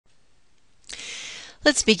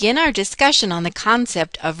Let's begin our discussion on the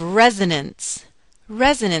concept of resonance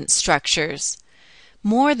structures.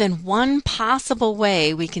 More than one possible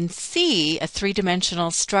way we can see a three-dimensional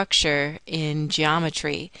structure in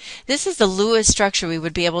geometry. This is the Lewis structure we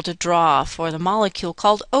would be able to draw for the molecule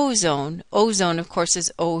called ozone. Ozone, of course,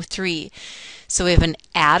 is O3. So we have an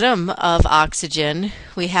atom of oxygen,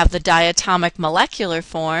 we have the diatomic molecular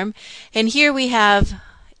form, and here we have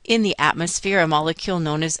in the atmosphere a molecule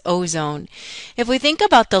known as ozone. If we think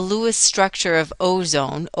about the Lewis structure of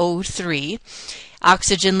ozone, O3,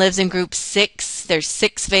 oxygen lives in group 6. There's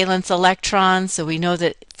 6 valence electrons, so we know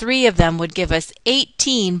that 3 of them would give us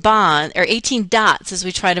 18 dots as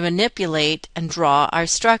we try to manipulate and draw our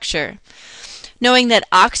structure. Knowing that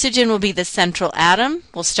oxygen will be the central atom,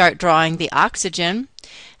 we'll start drawing the oxygen,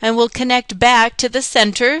 and we'll connect back to the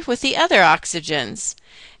center with the other oxygens.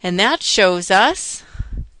 And that shows us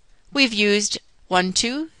we've used 1,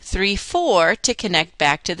 2, 3, 4 to connect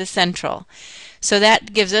back to the central. So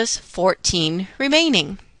that gives us 14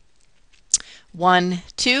 remaining. 1,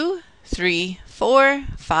 2, 3, 4,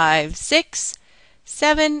 5, 6,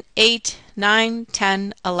 7, 8, 9,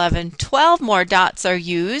 10, 11, 12 more dots are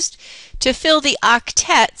used to fill the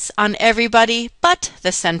octets on everybody but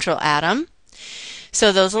the central atom.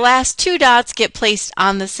 So those last 2 dots get placed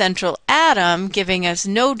on the central atom, giving us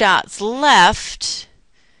no dots left,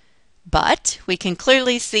 but we can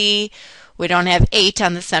clearly see we don't have 8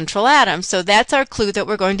 on the central atom, so that's our clue that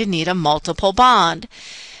we're going to need a multiple bond.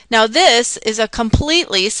 Now this is a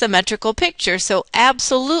completely symmetrical picture, so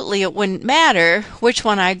absolutely it wouldn't matter which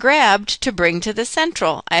one I grabbed to bring to the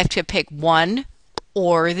central. I have to pick one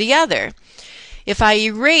or the other. If I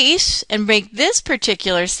erase and make this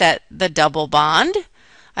particular set the double bond,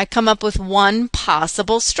 I come up with one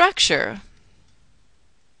possible structure.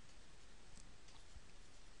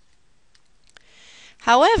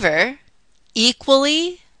 However,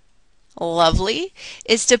 equally lovely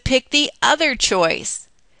is to pick the other choice.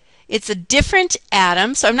 It's a different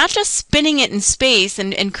atom, so I'm not just spinning it in space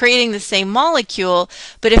and creating the same molecule,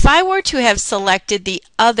 but if I were to have selected the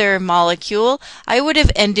other molecule, I would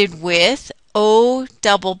have ended with O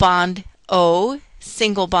double bond O,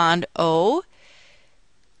 single bond O,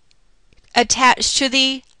 attached to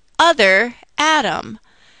the other atom,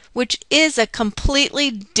 which is a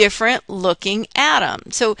completely different looking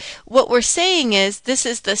atom. So what we're saying is this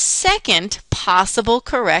is the second possible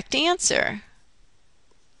correct answer.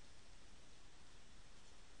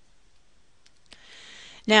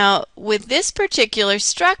 Now, with this particular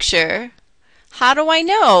structure, how do I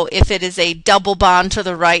know if it is a double bond to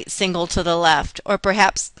the right, single to the left, or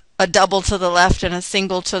perhaps a double to the left and a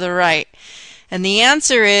single to the right? And the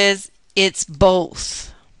answer is it's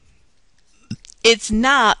both. It's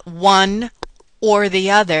not one or the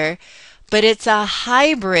other, but it's a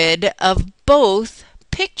hybrid of both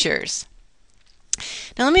pictures.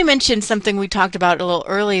 Now let me mention something we talked about a little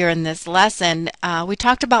earlier in this lesson. We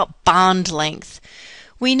talked about bond length.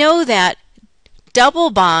 We know that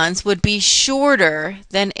double bonds would be shorter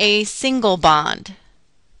than a single bond.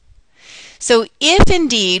 So if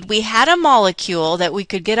indeed we had a molecule that we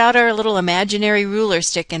could get out our little imaginary ruler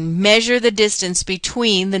stick and measure the distance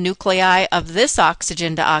between the nuclei of this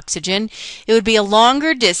oxygen to oxygen, it would be a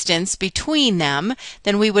longer distance between them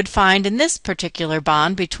than we would find in this particular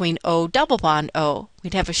bond between O double bond O.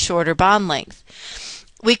 We'd have a shorter bond length.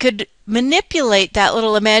 We could manipulate that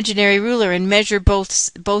little imaginary ruler and measure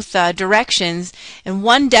both directions, and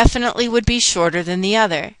one definitely would be shorter than the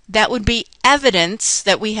other. That would be evidence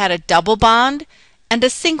that we had a double bond and a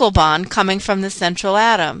single bond coming from the central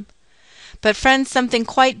atom. But friends, something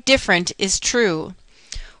quite different is true.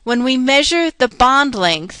 When we measure the bond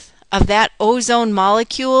length of that ozone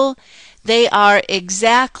molecule, they are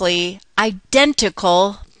exactly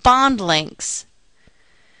identical bond lengths.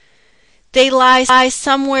 They lie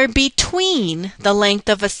somewhere between the length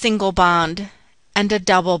of a single bond and a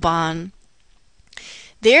double bond.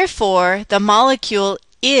 Therefore, the molecule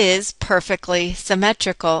is perfectly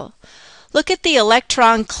symmetrical. Look at the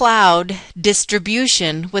electron cloud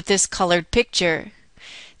distribution with this colored picture.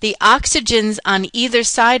 The oxygens on either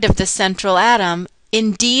side of the central atom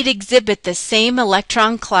indeed exhibit the same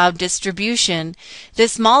electron cloud distribution.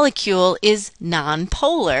 This molecule is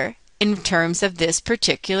nonpolar in terms of this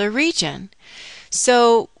particular region.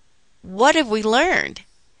 So what have we learned?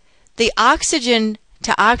 The oxygen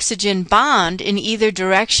to oxygen bond in either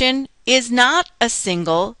direction is not a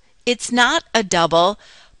single, it's not a double,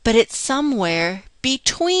 but it's somewhere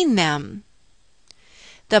between them.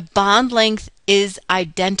 The bond length is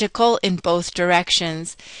identical in both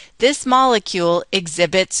directions. This molecule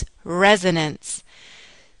exhibits resonance.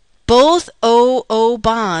 Both O-O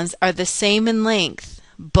bonds are the same in length.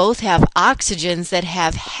 Both have oxygens that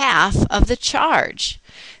have half of the charge.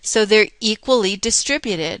 So they're equally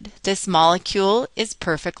distributed. This molecule is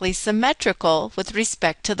perfectly symmetrical with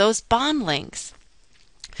respect to those bond lengths.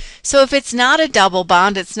 So if it's not a double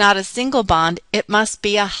bond, it's not a single bond, it must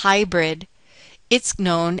be a hybrid. It's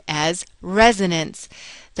known as resonance,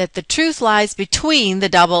 that the truth lies between the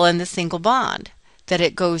double and the single bond, that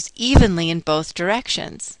it goes evenly in both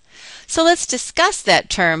directions. So let's discuss that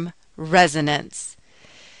term, resonance.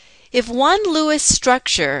 If one Lewis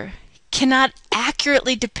structure cannot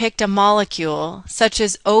accurately depict a molecule, such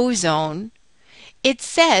as ozone, it's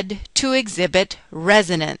said to exhibit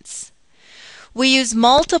resonance. We use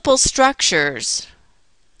multiple structures,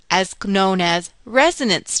 as known as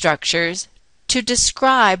resonance structures, to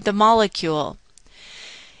describe the molecule.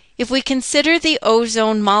 If we consider the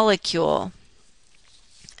ozone molecule,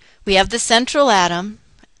 we have the central atom,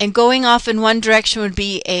 and going off in one direction would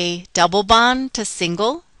be a double bond to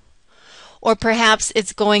single, or perhaps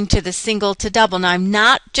it's going to the single to double. Now I'm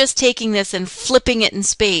not just taking this and flipping it in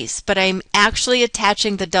space, but I'm actually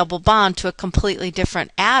attaching the double bond to a completely different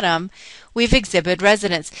atom. We've exhibited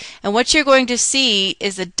resonance. And what you're going to see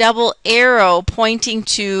is a double arrow pointing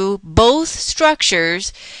to both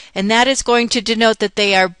structures, and that is going to denote that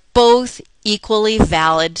they are both equally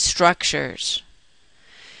valid structures.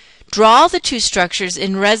 Draw the two structures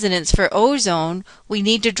in resonance for ozone. We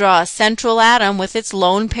need to draw a central atom with its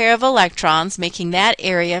lone pair of electrons, making that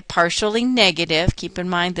area partially negative. Keep in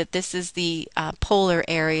mind that this is the polar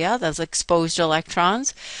area, those exposed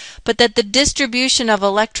electrons, but that the distribution of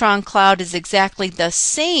electron cloud is exactly the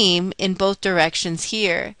same in both directions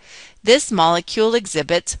here. This molecule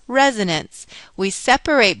exhibits resonance. We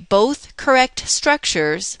separate both correct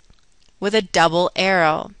structures with a double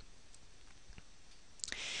arrow.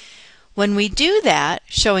 When we do that,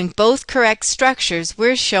 showing both correct structures,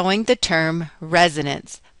 we're showing the term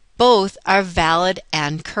resonance. Both are valid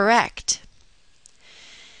and correct.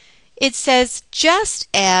 It says, just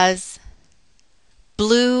as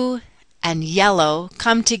blue and yellow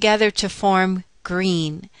come together to form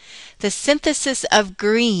green, the synthesis of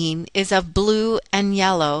green is of blue and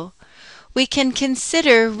yellow, we can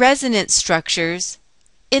consider resonance structures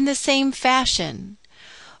in the same fashion.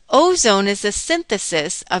 Ozone is a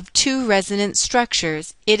synthesis of two resonance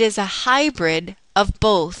structures. It is a hybrid of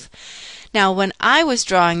both. Now, when I was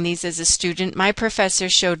drawing these as a student, my professor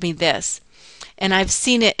showed me this, and I've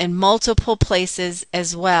seen it in multiple places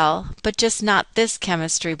as well, but just not this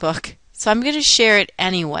chemistry book. So I'm going to share it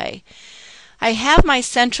anyway. I have my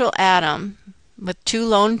central atom with two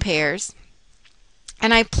lone pairs,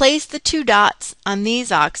 and I place the two dots on these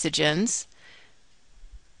oxygens,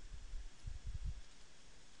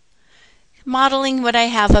 modeling what I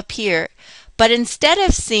have up here. But instead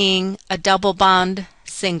of seeing a double bond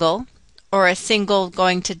single or a single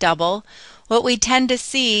going to double, what we tend to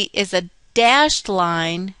see is a dashed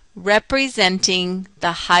line representing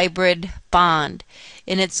the hybrid bond,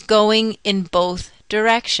 and it's going in both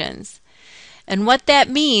directions. And what that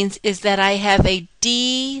means is that I have a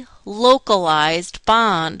delocalized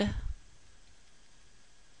bond.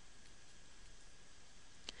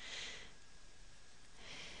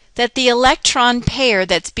 That the electron pair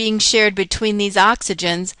that's being shared between these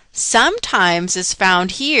oxygens sometimes is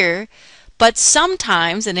found here, but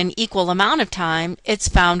sometimes, in an equal amount of time, it's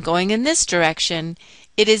found going in this direction.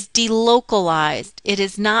 It is delocalized. It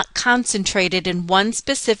is not concentrated in one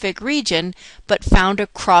specific region, but found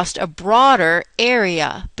across a broader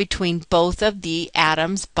area between both of the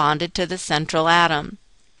atoms bonded to the central atom.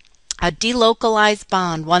 A delocalized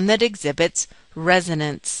bond, one that exhibits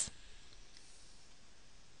resonance.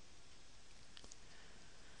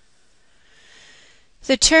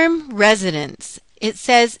 The term resonance, it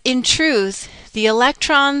says, in truth, the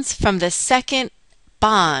electrons from the second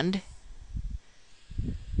bond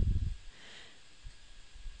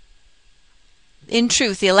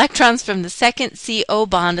the electrons from the second CO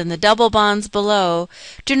bond and the double bonds below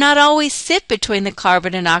do not always sit between the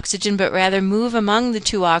carbon and oxygen, but rather move among the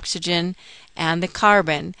two oxygen and the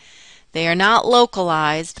carbon. They are not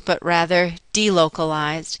localized, but rather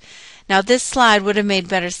delocalized. Now this slide would have made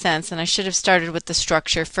better sense, and I should have started with the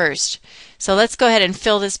structure first. So let's go ahead and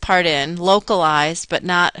fill this part in. Localized, but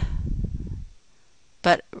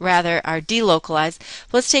rather are delocalized.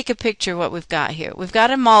 Let's take a picture of what we've got here. We've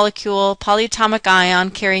got a molecule, polyatomic ion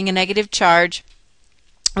carrying a negative charge.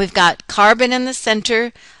 We've got carbon in the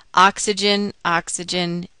center, oxygen,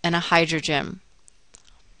 oxygen, and a hydrogen.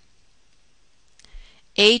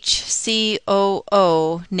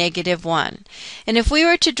 HCOO -1. And if we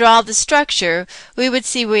were to draw the structure, we would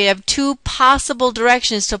see we have two possible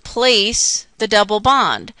directions to place the double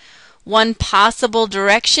bond. One possible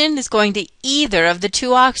direction is going to either of the two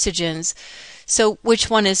oxygens. So which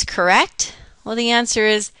one is correct? Well, the answer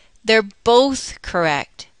is they're both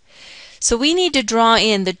correct. So we need to draw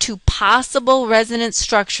in the two possible resonance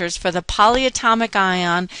structures for the polyatomic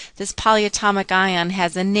ion. This polyatomic ion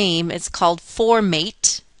has a name. It's called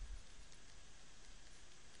formate.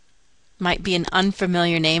 Might be an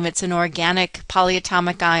unfamiliar name. It's an organic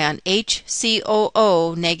polyatomic ion,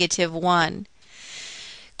 HCOO -1.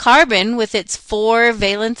 Carbon, with its 4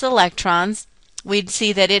 valence electrons, we'd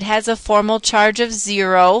see that it has a formal charge of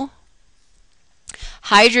 0.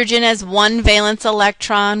 Hydrogen has 1 valence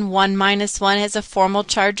electron. 1 minus 1 has a formal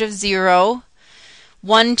charge of 0.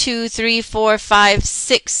 1, 2, 3, 4, 5,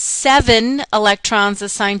 6, 7 electrons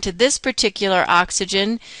assigned to this particular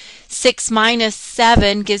oxygen. 6 minus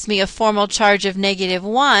 7 gives me a formal charge of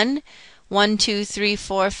 -1. 1, 2, 3,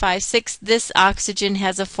 4, 5, 6. This oxygen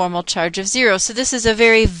has a formal charge of 0. So this is a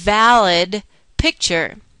very valid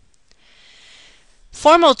picture.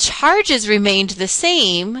 Formal charges remained the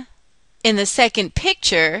same in the second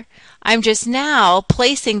picture. I'm just now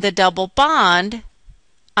placing the double bond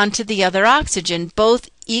onto the other oxygen, both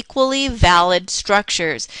equally valid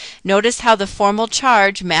structures. Notice how the formal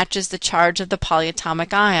charge matches the charge of the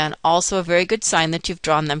polyatomic ion, also a very good sign that you've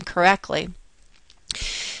drawn them correctly.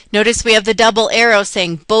 Notice we have the double arrow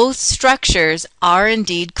saying both structures are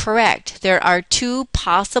indeed correct. There are two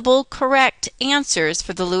possible correct answers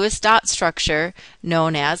for the Lewis dot structure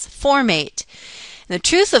known as formate. And the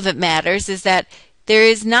truth of it matters is that there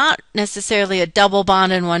is not necessarily a double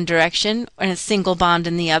bond in one direction and a single bond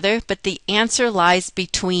in the other, but the answer lies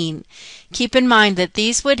between. Keep in mind that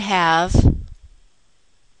these would have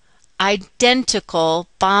identical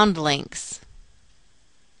bond lengths.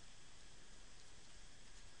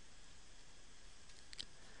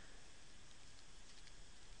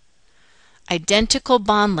 Identical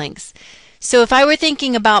bond lengths. So if I were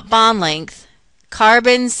thinking about bond length,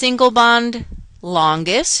 carbon single bond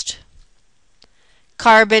longest,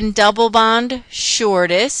 carbon double bond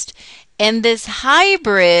shortest, and this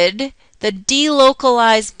hybrid, the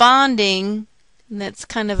delocalized bonding, and that's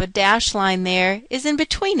kind of a dash line there, is in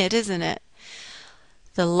between it, isn't it?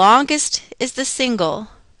 The longest is the single,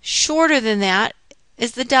 shorter than that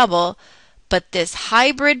is the double, but this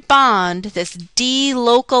hybrid bond, this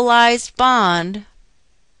delocalized bond,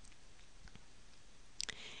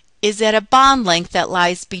 is at a bond length that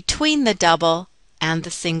lies between the double and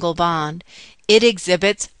the single bond. It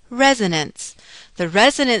exhibits resonance. The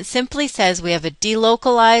resonance simply says we have a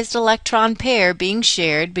delocalized electron pair being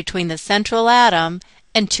shared between the central atom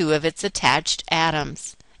and two of its attached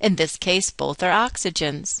atoms. In this case, both are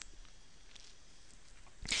oxygens.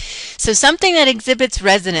 So something that exhibits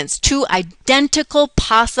resonance, two identical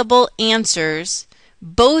possible answers,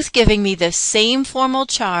 both giving me the same formal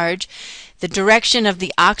charge, the direction of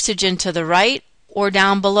the oxygen to the right or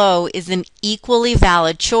down below is an equally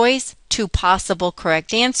valid choice. Two possible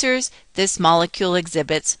correct answers. This molecule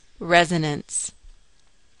exhibits resonance.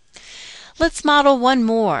 Let's model one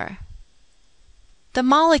more. The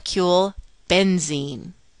molecule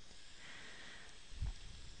benzene.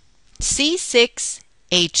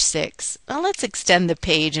 C6H6. Now let's extend the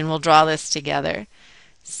page and we'll draw this together.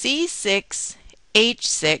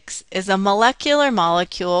 C6H6 is a molecular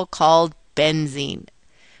molecule called benzene.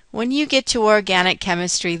 When you get to organic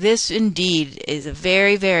chemistry, this indeed is a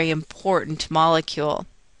very, very important molecule.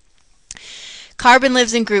 Carbon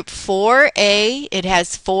lives in group 4A. It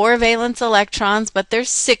has 4 valence electrons, but there's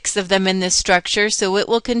 6 of them in this structure, so it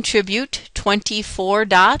will contribute 24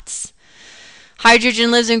 dots.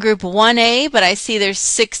 Hydrogen lives in group 1A, but I see there's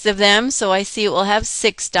 6 of them, so I see it will have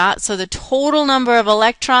 6 dots. So the total number of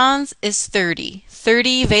electrons is 30.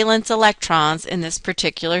 30 valence electrons in this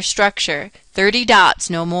particular structure. 30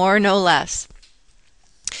 dots, no more, no less.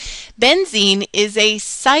 Benzene is a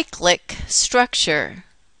cyclic structure.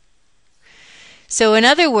 So in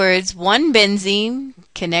other words, one benzene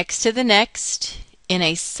connects to the next in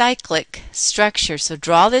a cyclic structure. So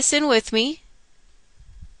draw this in with me.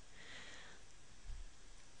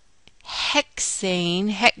 Hexane,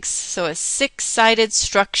 hex, so a 6-sided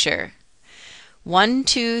structure. 1,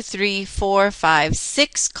 2, 3, 4, 5,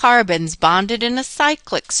 6 carbons bonded in a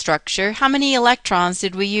cyclic structure. How many electrons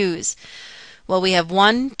did we use? Well, we have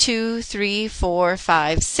 1, 2, 3, 4,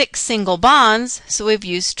 5, 6 single bonds, so we've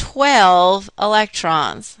used 12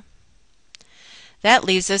 electrons. That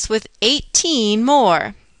leaves us with 18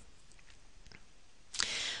 more.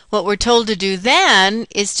 What we're told to do then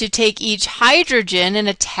is to take each hydrogen and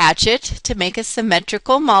attach it to make a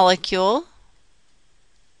symmetrical molecule.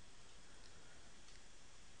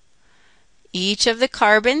 Each of the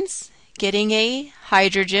carbons getting a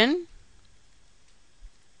hydrogen.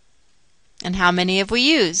 And how many have we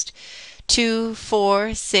used? 2,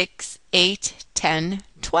 4, 6, 8, 10,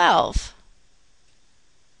 12.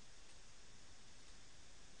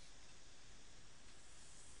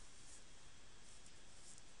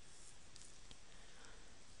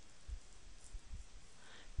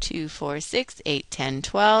 Two, 4, 6, 8, 10,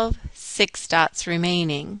 12, 6 dots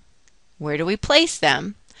remaining. Where do we place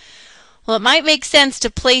them? Well, it might make sense to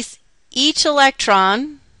place each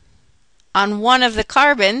electron on one of the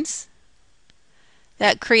carbons.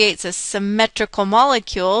 That creates a symmetrical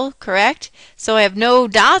molecule, correct? So I have no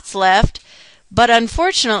dots left, but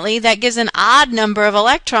unfortunately that gives an odd number of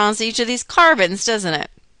electrons to each of these carbons, doesn't it?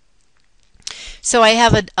 So I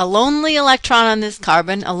have a lonely electron on this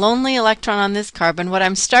carbon, a lonely electron on this carbon. What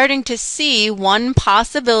I'm starting to see, one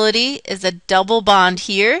possibility is a double bond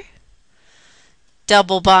here,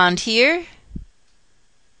 double bond here,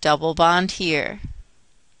 double bond here.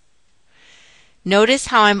 Notice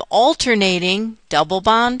how I'm alternating double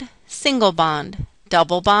bond, single bond,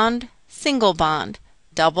 double bond, single bond,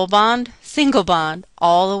 double bond, single bond,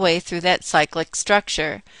 all the way through that cyclic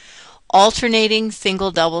structure. Alternating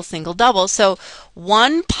single, double, single, double. So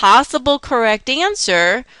one possible correct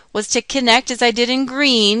answer was to connect, as I did in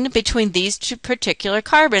green, between these two particular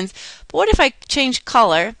carbons. But what if I change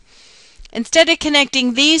color? Instead of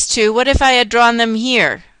connecting these two, what if I had drawn them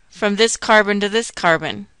here, from this carbon to this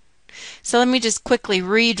carbon? So let me just quickly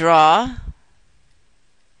redraw.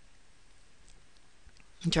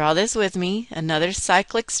 Draw this with me, another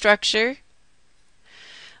cyclic structure.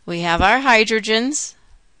 We have our hydrogens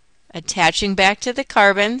attaching back to the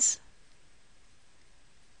carbons.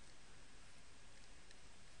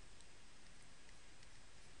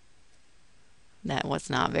 That was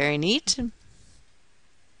not very neat.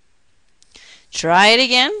 Try it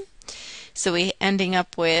again. So we ending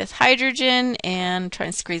up with hydrogen, and try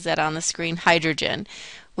and squeeze that on the screen, hydrogen.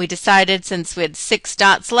 We decided since we had 6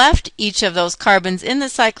 dots left, each of those carbons in the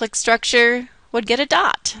cyclic structure would get a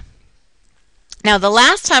dot. Now the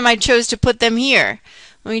last time I chose to put them here.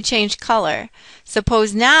 Let me change color.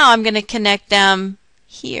 Suppose now I'm going to connect them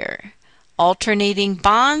here. Alternating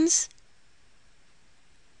bonds.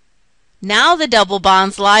 Now the double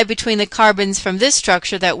bonds lie between the carbons from this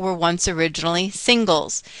structure that were once originally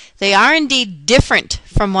singles. They are indeed different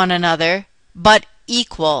from one another, but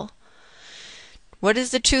equal. What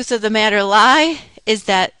does the truth of the matter lie? Is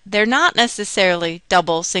that they're not necessarily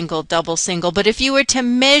double, single, but if you were to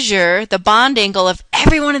measure the bond angle of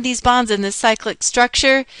every one of these bonds in this cyclic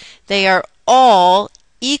structure, they are all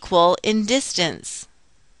equal in distance.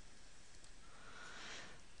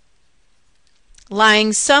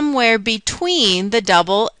 Lying somewhere between the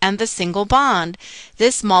double and the single bond,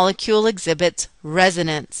 this molecule exhibits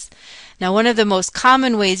resonance. Now, one of the most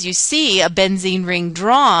common ways you see a benzene ring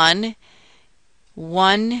drawn,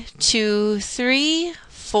 1, 2, 3,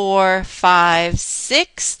 4, 5,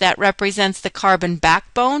 6. That represents the carbon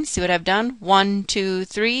backbone. See what I've done? 1, 2,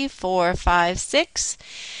 3, 4, 5, 6.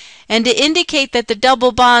 And to indicate that the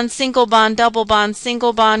double bond, single bond, double bond,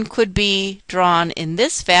 single bond could be drawn in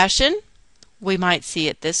this fashion, we might see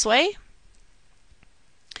it this way.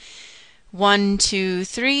 1, 2,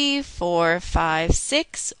 3, 4, 5,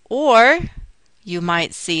 6. Or you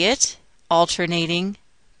might see it alternating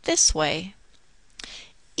this way.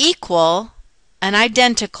 Equal and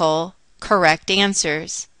identical correct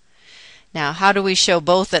answers. Now, how do we show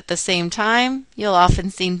both at the same time? You'll often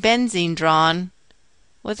see benzene drawn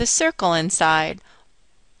with a circle inside.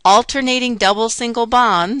 Alternating double single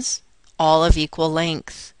bonds, all of equal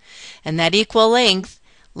length. And that equal length,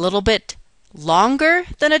 a little bit longer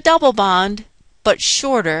than a double bond, but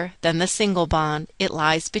shorter than the single bond. It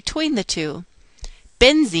lies between the two.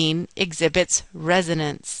 Benzene exhibits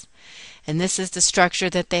resonance. And this is the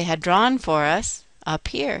structure that they had drawn for us up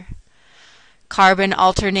here. Carbon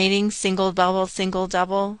alternating single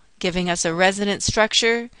double, giving us a resonance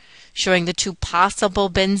structure, showing the two possible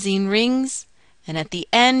benzene rings, and at the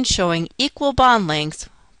end showing equal bond lengths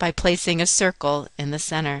by placing a circle in the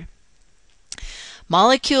center.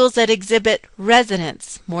 Molecules that exhibit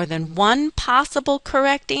resonance, more than one possible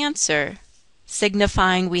correct answer,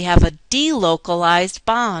 signifying we have a delocalized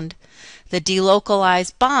bond. The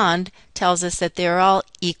delocalized bond tells us that they're all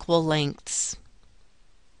equal lengths.